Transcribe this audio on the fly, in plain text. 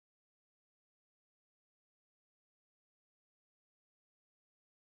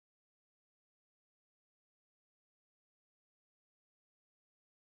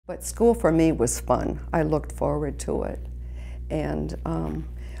But school for me was fun. I looked forward to it. And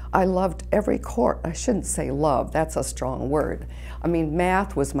I loved every course. I shouldn't say love, that's a strong word. I mean,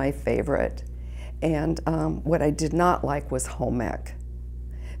 math was my favorite. And what I did not like was home ec,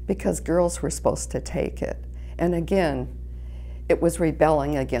 because girls were supposed to take it. And again, it was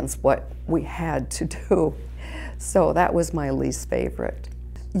rebelling against what we had to do. So that was my least favorite.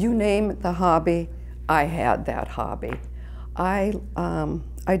 You name the hobby, I had that hobby.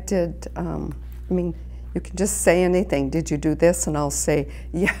 I did, I mean, you can just say anything. Did you do this? And I'll say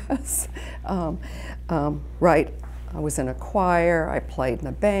yes. Right, I was in a choir, I played in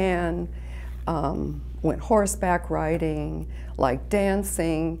a band, went horseback riding, like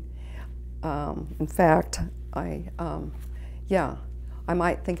dancing. In fact, yeah, I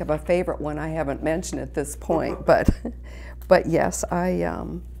might think of a favorite one I haven't mentioned at this point, but yes,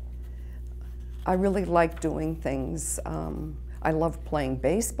 I really like doing things. I loved playing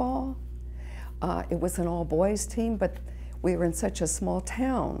baseball. It was an all-boys team, but we were in such a small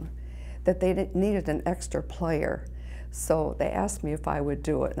town that they needed an extra player. So they asked me if I would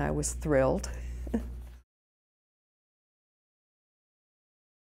do it, and I was thrilled.